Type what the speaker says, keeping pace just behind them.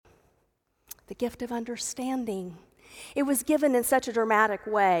the gift of understanding. It was given in such a dramatic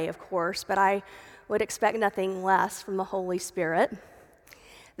way, of course, but I would expect nothing less from the Holy Spirit.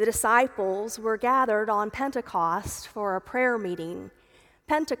 The disciples were gathered on Pentecost for a prayer meeting.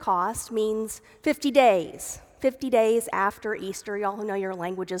 Pentecost means 50 days. 50 days after Easter. Y'all who know your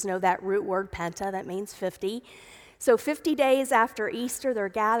languages know that root word penta, that means 50. So 50 days after Easter, they're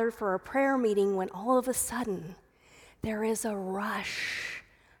gathered for a prayer meeting when all of a sudden there is a rush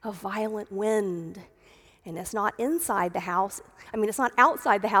of violent wind. And it's not inside the house. It's not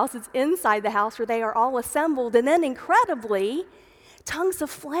outside the house, it's inside the house where they are all assembled. And then incredibly, tongues of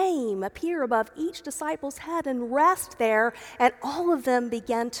flame appear above each disciple's head and rest there, and all of them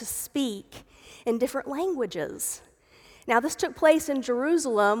began to speak in different languages. Now, this took place in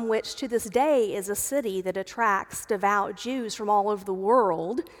Jerusalem, which to this day is a city that attracts devout Jews from all over the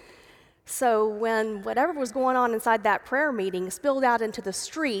world. So when whatever was going on inside that prayer meeting spilled out into the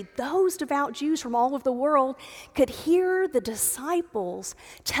street, those devout Jews from all over the world could hear the disciples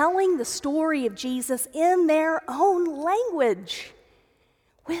telling the story of Jesus in their own language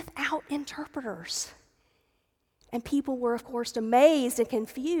without interpreters. And people were, of course, amazed and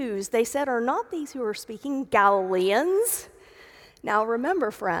confused. They said, "Are not these who are speaking Galileans?" Now remember,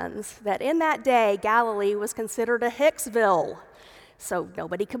 friends, that in that day, Galilee was considered a Hicksville. So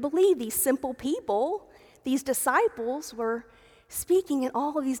nobody could believe these simple people, these disciples, were speaking in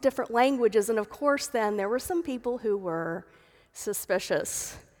all of these different languages. And of course, then, there were some people who were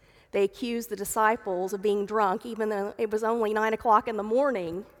suspicious. They accused the disciples of being drunk, even though it was only 9 o'clock in the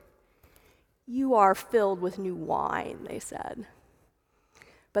morning. "You are filled with new wine," they said.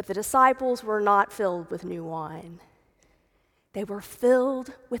 But the disciples were not filled with new wine. They were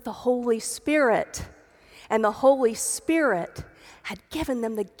filled with the Holy Spirit, and the Holy Spirit had given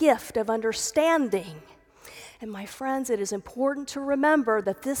them the gift of understanding. And my friends, it is important to remember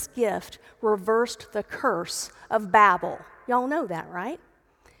that this gift reversed the curse of Babel. Y'all know that, right?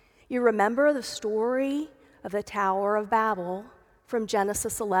 You remember the story of the Tower of Babel from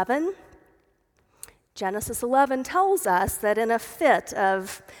Genesis 11? Genesis 11 tells us that in a fit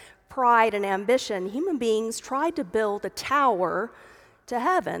of pride and ambition, human beings tried to build a tower to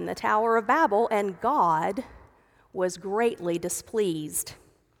heaven, the Tower of Babel, and God was greatly displeased.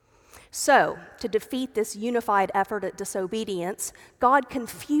 So, to defeat this unified effort at disobedience, God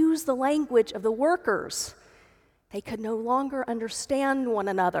confused the language of the workers. They could no longer understand one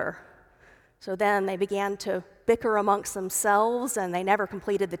another. So then they began to bicker amongst themselves, and they never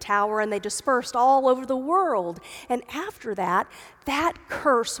completed the tower, and they dispersed all over the world. And after that, that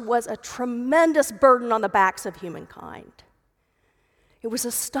curse was a tremendous burden on the backs of humankind. It was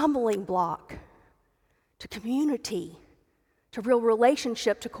a stumbling block to community, to real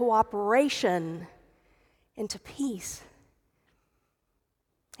relationship, to cooperation, and to peace.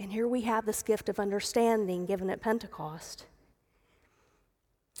 And here we have this gift of understanding given at Pentecost.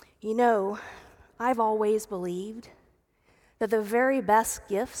 You know, I've always believed that the very best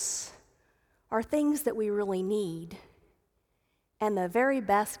gifts are things that we really need. And the very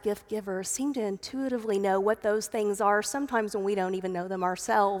best gift givers seem to intuitively know what those things are, sometimes when we don't even know them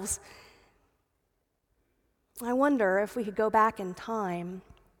ourselves. I wonder if we could go back in time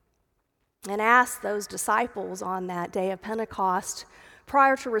and ask those disciples on that day of Pentecost,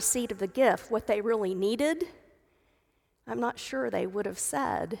 prior to receipt of the gift, what they really needed. I'm not sure they would have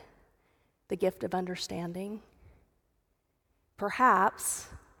said the gift of understanding. Perhaps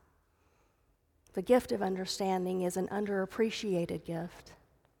the gift of understanding is an underappreciated gift.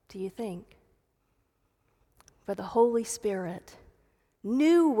 Do you think? But the Holy Spirit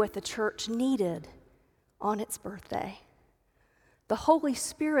knew what the church needed on its birthday. The Holy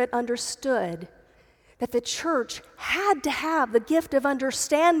Spirit understood that the church had to have the gift of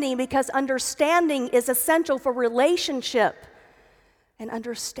understanding because understanding is essential for relationship, and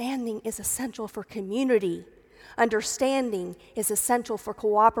understanding is essential for community. Understanding is essential for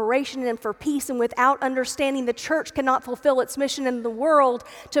cooperation and for peace, and without understanding, the church cannot fulfill its mission in the world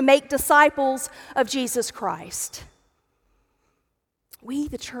to make disciples of Jesus Christ. We,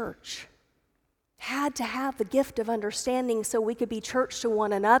 the church, had to have the gift of understanding so we could be church to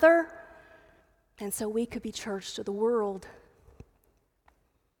one another and so we could be church to the world.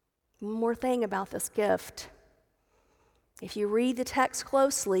 One more thing about this gift. If you read the text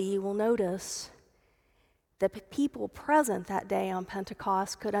closely, you will notice that the people present that day on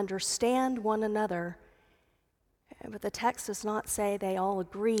Pentecost could understand one another, but the text does not say they all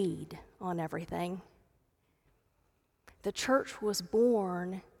agreed on everything. The church was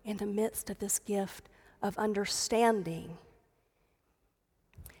born in the midst of this gift of understanding.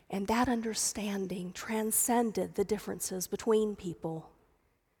 And that understanding transcended the differences between people.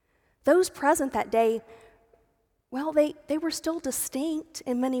 Those present that day, well, they were still distinct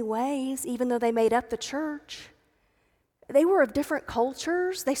in many ways, even though they made up the church. They were of different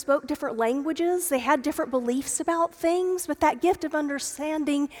cultures, they spoke different languages, they had different beliefs about things, but that gift of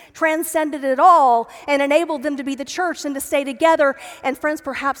understanding transcended it all and enabled them to be the church and to stay together. And friends,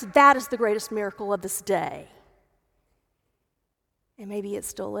 perhaps that is the greatest miracle of this day. And maybe it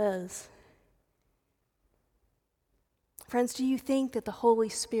still is. Friends, do you think that the Holy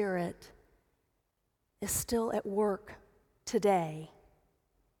Spirit is still at work today?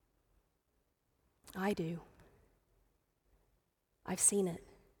 I do. I've seen it.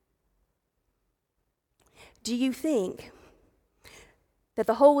 Do you think that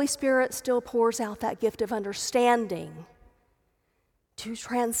the Holy Spirit still pours out that gift of understanding to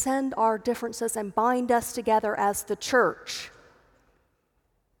transcend our differences and bind us together as the church?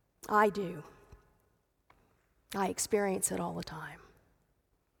 I do. I experience it all the time.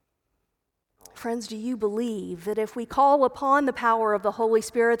 Friends, do you believe that if we call upon the power of the Holy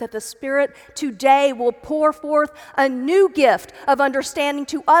Spirit, that the Spirit today will pour forth a new gift of understanding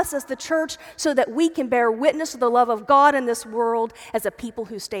to us as the church so that we can bear witness to the love of God in this world as a people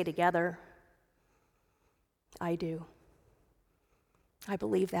who stay together? I do. I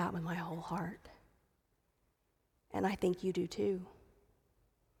believe that with my whole heart. And I think you do too.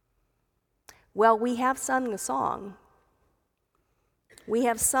 Well, we have sung the song. We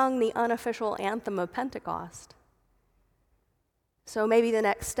have sung the unofficial anthem of Pentecost. So maybe the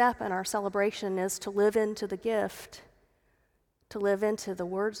next step in our celebration is to live into the gift, to live into the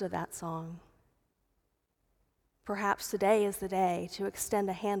words of that song. Perhaps today is the day to extend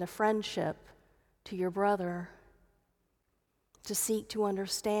a hand of friendship to your brother, to seek to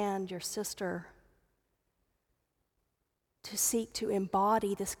understand your sister, to seek to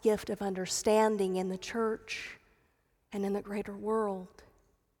embody this gift of understanding in the church and in the greater world.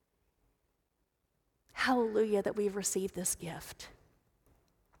 Hallelujah that we've received this gift.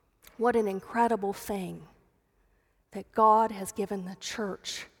 What an incredible thing that God has given the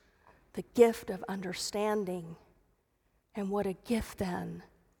church the gift of understanding. And what a gift then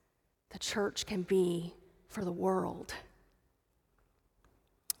the church can be for the world.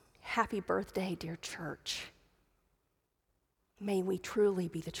 Happy birthday, dear church. May we truly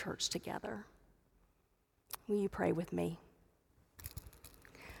be the church together. Will you pray with me?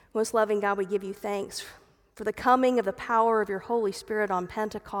 Most loving God, we give you thanks for the coming of the power of your Holy Spirit on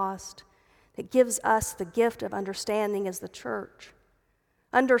Pentecost that gives us the gift of understanding as the church,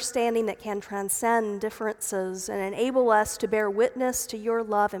 understanding that can transcend differences and enable us to bear witness to your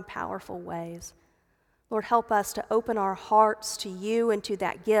love in powerful ways. Lord, help us to open our hearts to you and to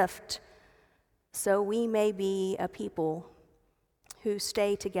that gift so we may be a people who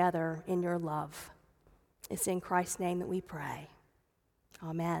stay together in your love. It's in Christ's name that we pray.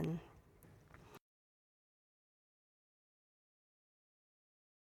 Amen.